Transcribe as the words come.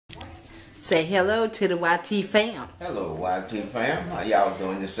Say hello to the YT fam. Hello, YT fam. How y'all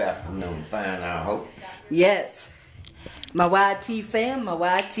doing this afternoon? Fine, I hope. Yes. My YT fam, my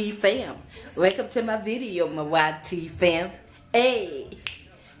YT fam. Welcome to my video, my YT fam. Hey.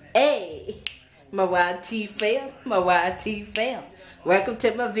 Hey. My YT fam, my YT fam. Welcome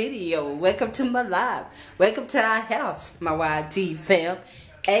to my video. Welcome to my live. Welcome to our house, my YT fam.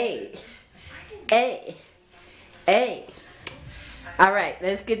 Hey. Hey. Hey. Alright,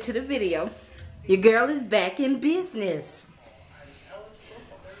 let's get to the video. Your girl is back in business.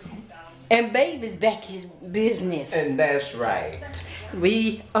 And babe is back in business. And that's right.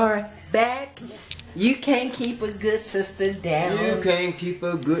 We are back. You can't keep a good sister down. You can't keep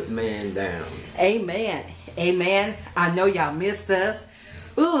a good man down. Amen. Amen. I know y'all missed us.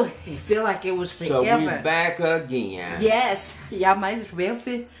 Ooh, it feel like it was forever. So we back again. Yes. Y'all might as well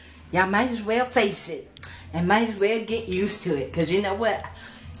face it. And might as well get used to it. Because you know what?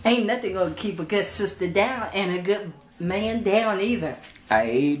 Ain't nothing going to keep a good sister down and a good man down either.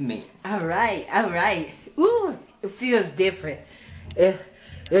 Amen. Alright, alright. Ooh, it feels different. You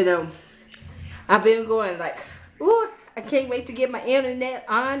know, I've been going like, ooh, I can't wait to get my internet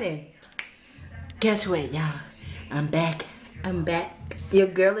on. And guess what, y'all? I'm back. I'm back. Your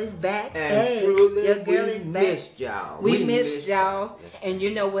girl is back. And hey, truly, your girl is back. Missed y'all. We missed y'all. And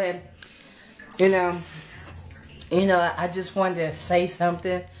you know what? You know, I just wanted to say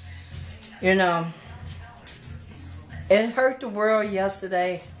something. You know, it hurt the world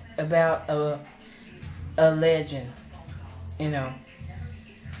yesterday about a legend. You know.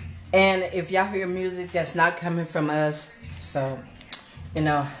 And if y'all hear music that's not coming from us, so, you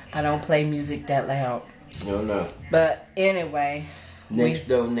know, I don't play music that loud. No. But anyway. Next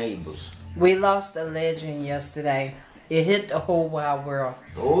door neighbors. We lost a legend yesterday. It hit the whole wide world.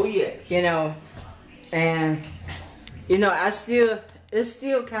 Oh, yes. You know, and, you know, it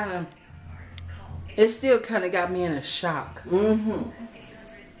still kind of got me in a shock. Mm-hmm.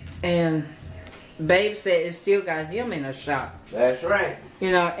 And babe said it still got him in a shock. That's right.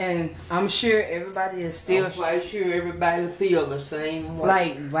 You know, and I'm sure everybody is still... I'm quite sure everybody feel the same way.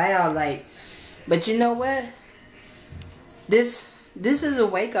 Like, wow, like... But you know what? This is a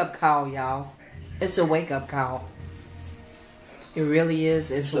wake-up call, y'all. It's a wake-up call. It really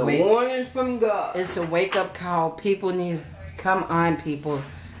is. It's a warning from God. It's a wake-up call. People need... Come on, people.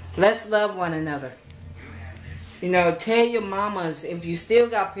 Let's love one another. You know, tell your mamas, if you still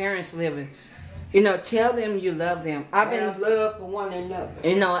got parents living... You know, tell them you love them. Have love for one another.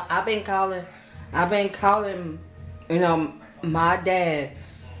 You know, I've been calling, you know, my dad,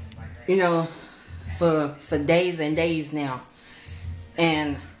 you know, for days and days now.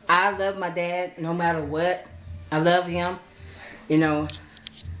 And I love my dad no matter what. I love him. You know,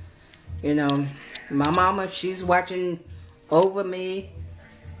 my mama, she's watching over me.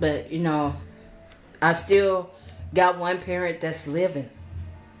 But, you know, I still got one parent that's living.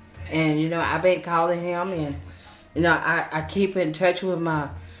 And, you know, I've been calling him, and, you know, I keep in touch with my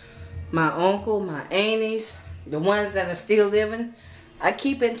uncle, my aunties, the ones that are still living. I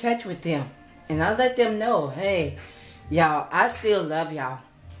keep in touch with them. And I let them know, hey, y'all, I still love y'all.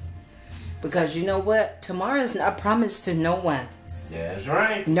 Because you know what? Tomorrow's not promised to no one. That's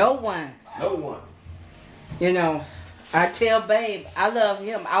right. No one. No one. You know, I tell babe, I love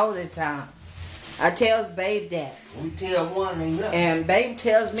him all the time. I tells babe that. We tell one another. And babe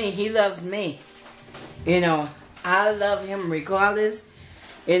tells me he loves me. You know, I love him regardless.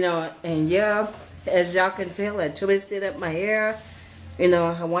 You know, and yeah, as y'all can tell, I twisted up my hair. You know,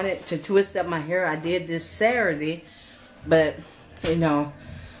 I wanted to twist up my hair. I did this Saturday. But, you know,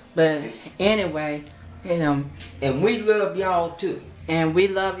 but anyway, you know. And we love y'all too. And we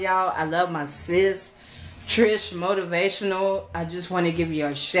love y'all. I love my sis, Trish Motivational. I just want to give you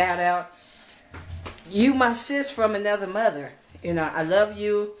a shout out. You, my sis from another mother. You know, I love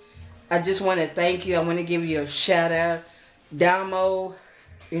you. I just want to thank you. I want to give you a shout out. Damo,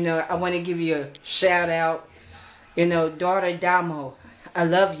 you know, I want to give you a shout out. You know, daughter Damo, I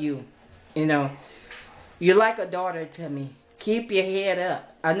love you. You know, you're like a daughter to me. Keep your head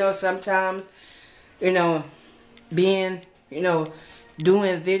up. I know sometimes, you know, being, you know,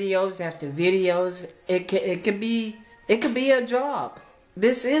 doing videos after videos, it could be a job.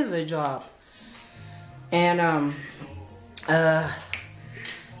 This is a job. And,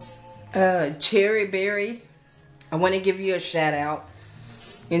 Cherry Berry, I want to give you a shout out.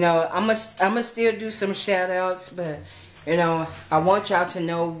 You know, I'm still do some shout outs, but, you know, I want y'all to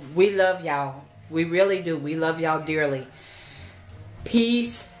know we love y'all. We really do. We love y'all dearly.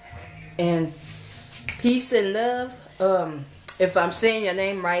 Peace and love. If I'm saying your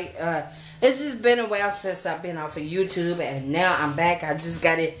name right, it's just been a while since I've been off of YouTube, and now I'm back. I just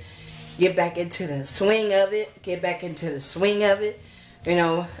got it get back into the swing of it. Get back into the swing of it. You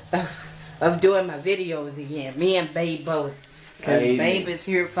know, of doing my videos again. Me and Babe both. Because Babe is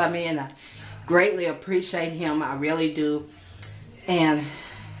here for me, and I greatly appreciate him. I really do. And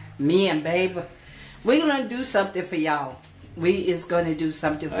me and Babe, we're going to do something for y'all. We is going to do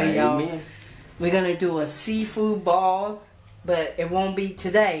something for y'all. We're going to do a seafood ball. But it won't be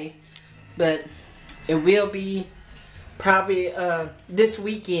today. But it will be probably this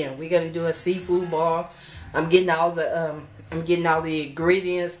weekend. We're going to do a seafood ball. I'm getting all the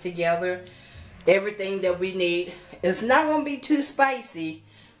ingredients together. Everything that we need. It's not going to be too spicy.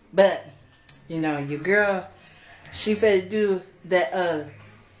 But, you know, your girl, she finna do the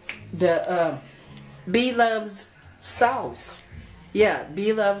B Loves sauce. Yeah,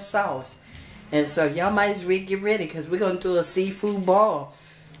 B Loves sauce. And so y'all might as well get ready, because we're going to do a seafood ball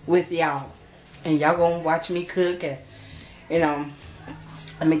with y'all. And y'all going to watch me cook. And, you know,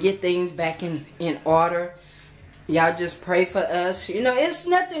 I'm going to get things back in order. Y'all just pray for us. You know, it's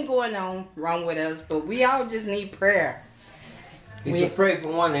nothing going on wrong with us, but we all just need prayer. We pray for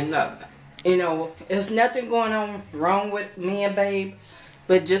one another. You know, there's nothing going on wrong with me and Babe,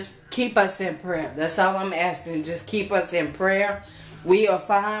 but just keep us in prayer. That's all I'm asking. Just keep us in prayer. We are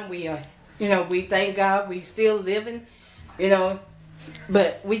fine. We are, you know, we thank God we still living, you know,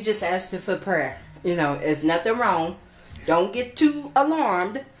 but we just asked for prayer. You know, it's nothing wrong. Don't get too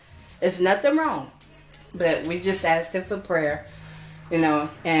alarmed. It's nothing wrong. But we just asked for prayer, you know,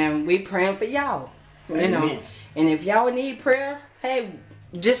 and we praying for y'all, you know. And if y'all need prayer, hey,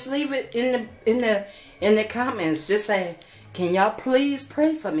 just leave it in the comments. Just say, can y'all please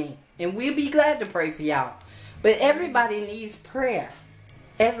pray for me? And we'll be glad to pray for y'all. But everybody needs prayer.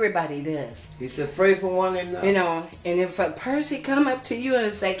 Everybody does. He said, pray for one another. You know, and if a person come up to you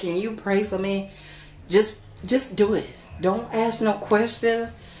and say, can you pray for me? Just do it. Don't ask no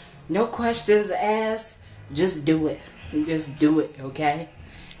questions. No questions asked. Just do it. Just do it, okay?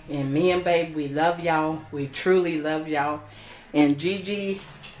 And me and Babe, we love y'all. We truly love y'all. And Gigi,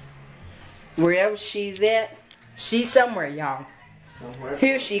 wherever she's at, she's somewhere, y'all. Somewhere.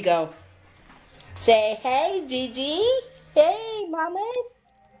 Here she go. Say, hey, Gigi. Hey, mamas.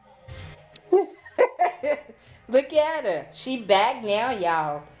 Look at her. She back now,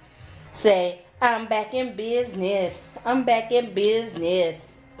 y'all. Say, I'm back in business. I'm back in business.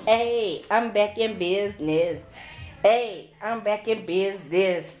 Hey, I'm back in business. Hey, I'm back in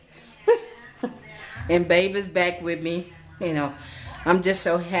business. And Babe is back with me. You know, I'm just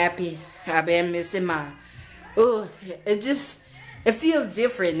so happy. I've been missing my... Oh, it feels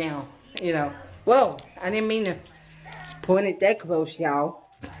different now. You know. Whoa, I didn't mean to point it that close, y'all.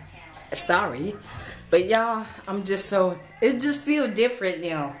 Sorry. But y'all, I'm just so... It just feels different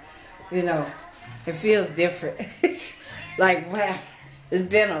now. You know, it feels different. Like, wow. It's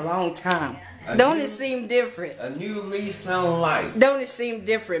been a long time. Don't it seem different? A new lease on life. Don't it seem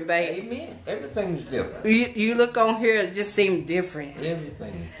different, babe? Amen. Everything's different. You look on here, it just seems different.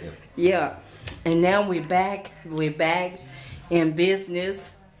 Everything's different. Yeah. And now we're back. We're back in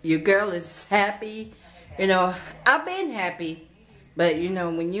business. Your girl is happy. You know, I've been happy. But, you know,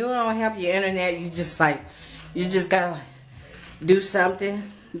 when you don't have your internet, you just gotta do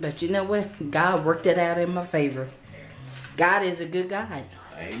something. But you know what? God worked it out in my favor. God is a good God.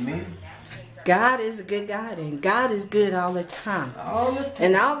 Amen. God is a good God, and God is good all the time. All the time.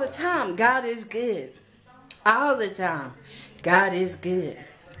 And all the time, God is good. All the time, God is good.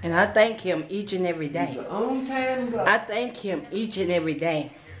 And I thank Him each and every day. On time, God. I thank Him each and every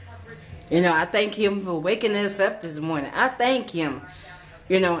day. You know, I thank Him for waking us up this morning. I thank Him.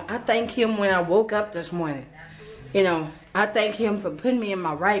 You know, I thank Him when I woke up this morning. You know, I thank Him for putting me in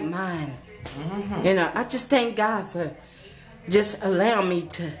my right mind. You know, I just thank God for just allowing me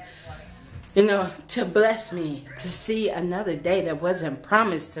to, you know, to bless me, to see another day that wasn't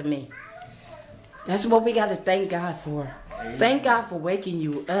promised to me. That's what we got to thank God for. Thank God for waking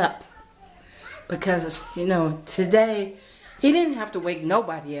you up. Because, you know, today, He didn't have to wake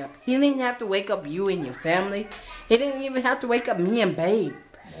nobody up. He didn't have to wake up you and your family. He didn't even have to wake up me and Babe.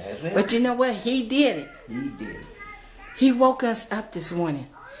 But you know what? He did it. He did. He woke us up this morning.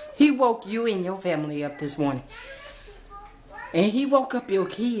 He woke you and your family up this morning. And He woke up your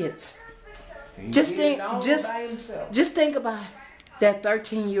kids. Just think about that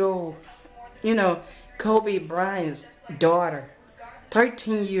 13-year-old, you know, Kobe Bryant's daughter.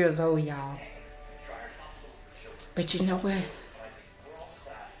 13 years old, y'all. But you know what?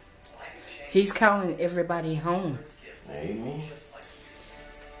 He's calling everybody home. Amen.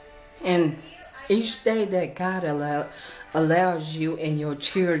 And each day that God allows you and your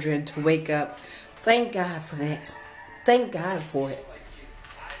children to wake up, thank God for that. Thank God for it.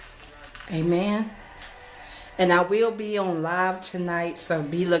 Amen. And I will be on live tonight, so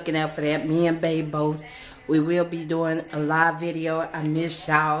be looking out for that. Me and Babe both. We will be doing a live video. I miss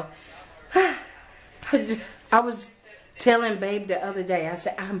y'all. I was telling Babe the other day, I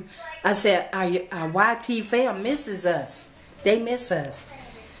said, our YT fam misses us. They miss us.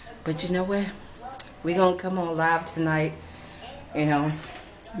 But you know what? We're going to come on live tonight, you know,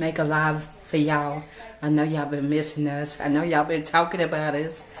 make a live for y'all. I know y'all been missing us. I know y'all been talking about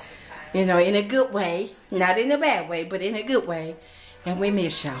us, you know, in a good way. Not in a bad way, but in a good way. And we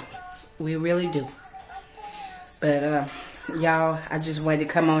miss y'all. We really do. But, y'all, I just wanted to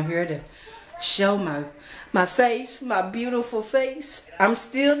come on here to show my face, my beautiful face. I'm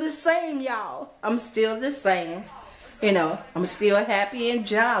still the same, y'all. I'm still the same. You know, I'm still happy and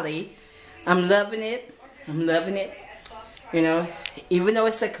jolly. I'm loving it. I'm loving it. You know, even though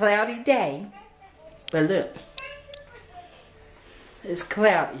it's a cloudy day. But look, it's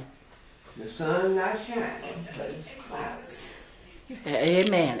cloudy. The sun not shining, but it's cloudy.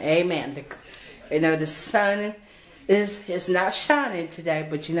 Amen. Amen. You know, the sun is not shining today,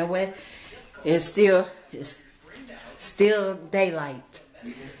 but you know what? It's still daylight.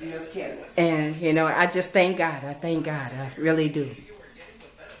 You can still kill it. And you know, I just thank God. I thank God. I really do.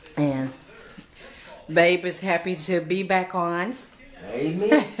 And Babe is happy to be back on.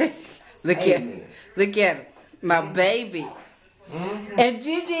 Amen. Look Amen. Look at it. My baby. And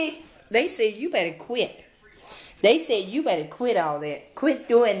Gigi, they said you better quit. They said you better quit all that. Quit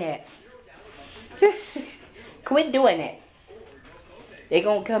doing that. Quit doing that. They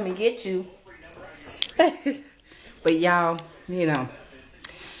gonna come and get you. But y'all, you know.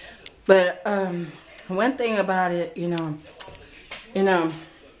 But one thing about it,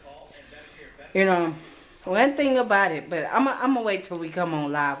 one thing about it, but I'm gonna wait till we come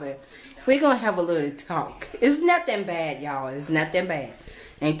on live. We're gonna have a little talk. It's nothing bad, y'all. It's nothing bad.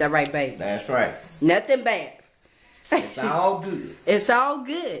 Ain't that right, baby? That's right. Nothing bad. It's all good. It's all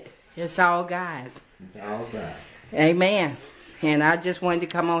good. It's all God. It's all God. Amen. And I just wanted to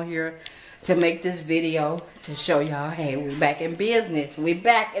come on here to make this video to show y'all, hey, we're back in business. We're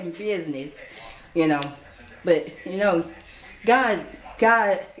back in business. You know. But, you know, God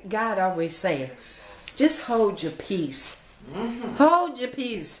always say, just hold your peace. Hold your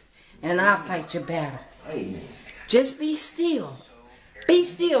peace. And I'll fight your battle. Amen. Just be still. Be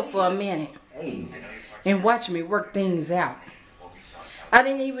still for a minute. Amen. And watch me work things out. I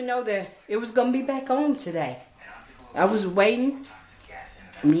didn't even know that it was going to be back on today. I was waiting.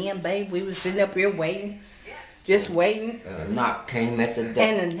 Me and Babe, we was sitting up here waiting. Just waiting. And a knock came at the door.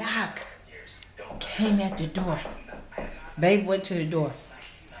 And a knock came at the door. Babe went to the door.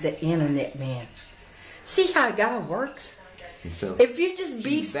 The internet man. See how God works? So If you just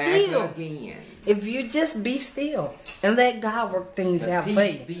be still. again. If you just be still. And let God work things out for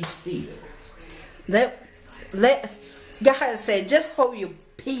you. Be still. Let God said, just hold your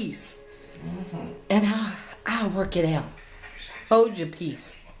peace. And I'll work it out. Hold your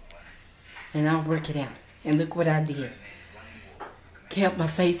peace. And I'll work it out. And look what I did. Kept my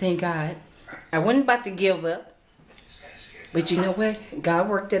faith in God. I wasn't about to give up. But you know what? God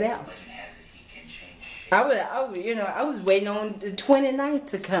worked it out. I was waiting on the 29th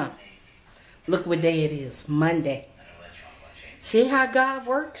to come. Look what day it is. Monday. See how God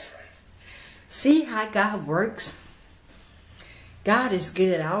works? See how God works? God is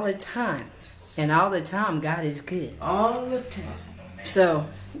good all the time. And all the time, God is good. All the time. So,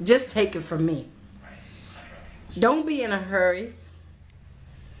 just take it from me. Don't be in a hurry.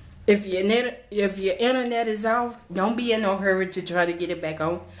 If your internet is off, don't be in no hurry to try to get it back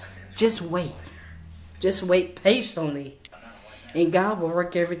on. Just wait. Just wait patiently. And God will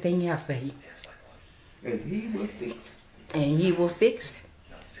work everything out for you. And He will fix it. And He will fix it.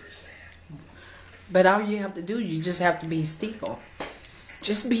 But all you have to do, you just have to be still.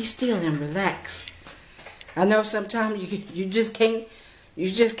 Just be still and relax. I know sometimes you just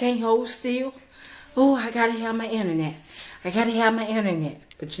can't hold still. Oh, I gotta have my internet. I gotta have my internet.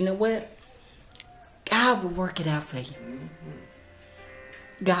 But you know what? God will work it out for you.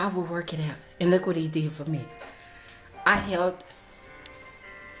 God will work it out. And look what He did for me. I helped.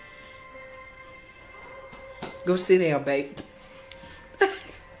 Go sit down, babe.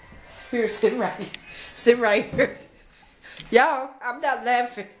 Here, sit right here. Sit right here. Y'all, I'm not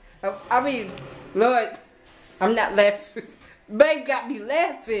laughing. I mean, Lord, I'm not laughing. Babe got me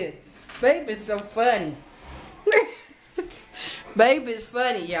laughing. Babe is so funny. Babe is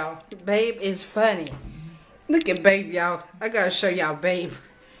funny, y'all. Babe is funny. Look at Babe, y'all. I gotta show y'all Babe.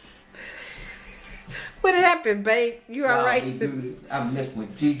 What happened, Babe? You alright? I messed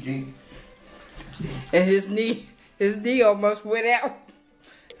with Gigi. And his knee almost went out.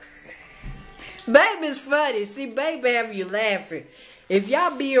 Baby's funny. See, babe have you laughing. If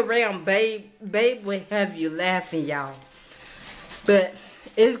y'all be around babe will have you laughing, y'all. But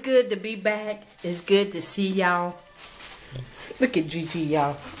it's good to be back. It's good to see y'all. Look at Gigi,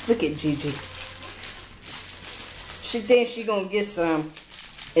 y'all. Look at Gigi. She thinks she gonna get some.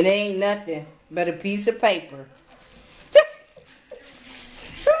 It ain't nothing but a piece of paper.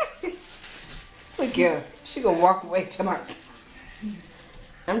 Look at her. She gonna walk away tomorrow.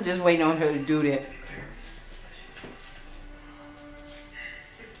 I'm just waiting on her to do that.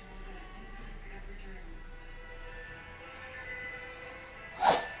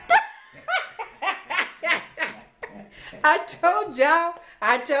 I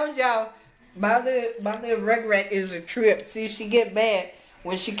told y'all, my little rugrat is a trip. See, she get mad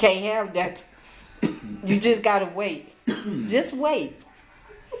when she can't have that. You just gotta wait. Just wait.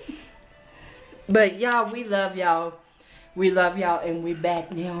 But y'all, we love y'all. We love y'all, and we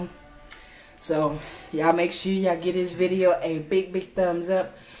back now. So y'all make sure y'all give this video a big thumbs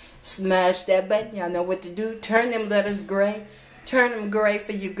up. Smash that button. Y'all know what to do. Turn them letters gray. Turn them gray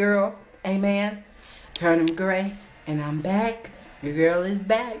for your girl. Amen. Turn them gray. And I'm back. Your girl is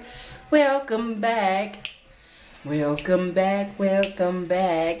back. Welcome back. Welcome back. Welcome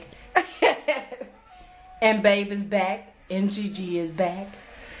back. And Babe is back. And Gigi is back.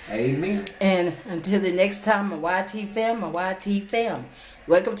 Amen. And until the next time, my YT fam,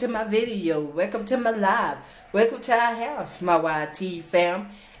 welcome to my video. Welcome to my live. Welcome to our house, my YT fam.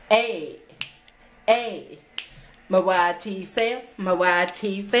 Hey, my YT fam,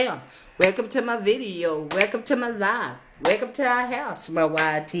 welcome to my video. Welcome to my live. Welcome to our house, my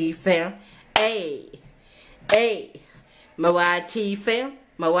YT fam. Hey, my YT fam,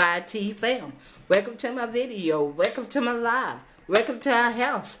 welcome to my video. Welcome to my live. Welcome to our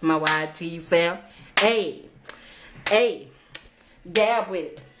house, my YT fam. Hey, dab with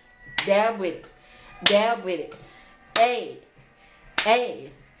it. Dab with it. Dab with it. Hey,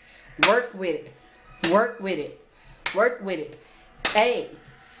 work with it. Work with it. Work with it. Hey,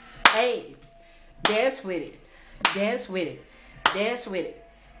 dance with it. Dance with it. Dance with it.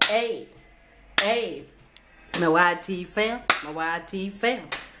 Hey, my YT fam.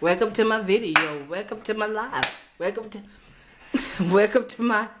 Welcome to my video. Welcome to my live. Welcome to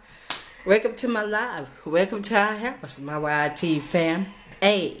my live. Welcome to our house, my YT fam.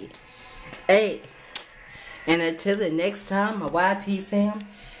 Hey. And until the next time, my YT fam,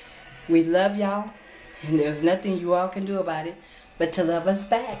 we love y'all. And there's nothing you all can do about it but to love us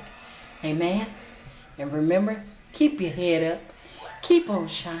back. Amen. And remember, keep your head up. Keep on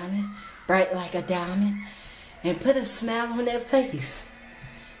shining, bright like a diamond. And put a smile on that face.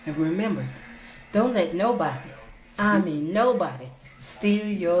 And remember, don't let nobody, nobody, steal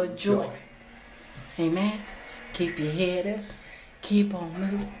your joy. Amen. Keep your head up. Keep on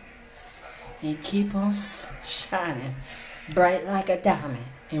moving. And keep on shining, bright like a diamond.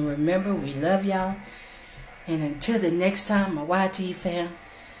 And remember, we love y'all. And until the next time, my YT fam,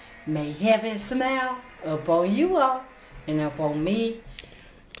 may heaven smile upon you all and upon me,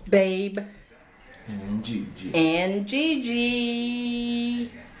 Babe, and Gigi.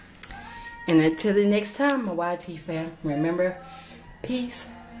 And until the next time, my YT fam, remember,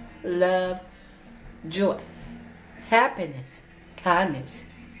 peace, love, joy, happiness, kindness.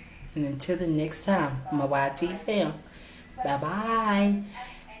 And until the next time, my YT fam, bye-bye.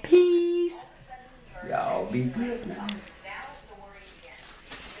 Peace. Y'all be good now.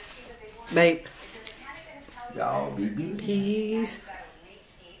 Babe. Y'all be good. Peace.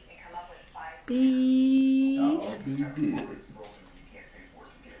 Peace. Y'all be good.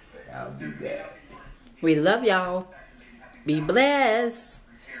 Y'all be good. We love y'all. Be blessed.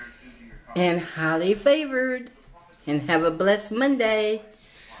 And highly favored. And have a blessed Monday.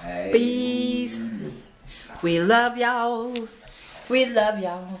 Hey. Peace. We love y'all. We love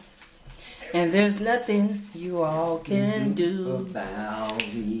y'all. And there's nothing you all can do about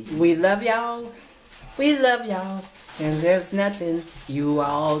me. We love y'all. We love y'all. And there's nothing you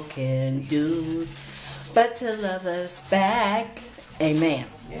all can do but to love us back. Amen.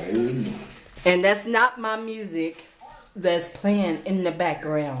 Amen. And that's not my music that's playing in the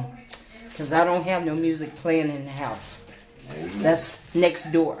background. Because I don't have no music playing in the house. Amen. That's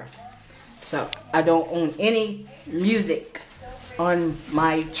next door. So I don't own any music on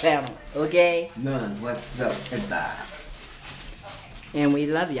my channel. Okay? None whatsoever. And we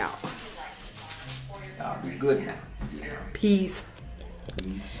love y'all. Y'all be good now. Peace.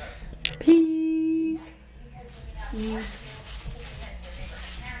 Peace. Peace.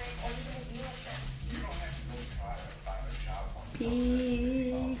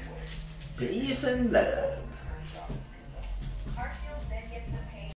 Peace. Peace and love.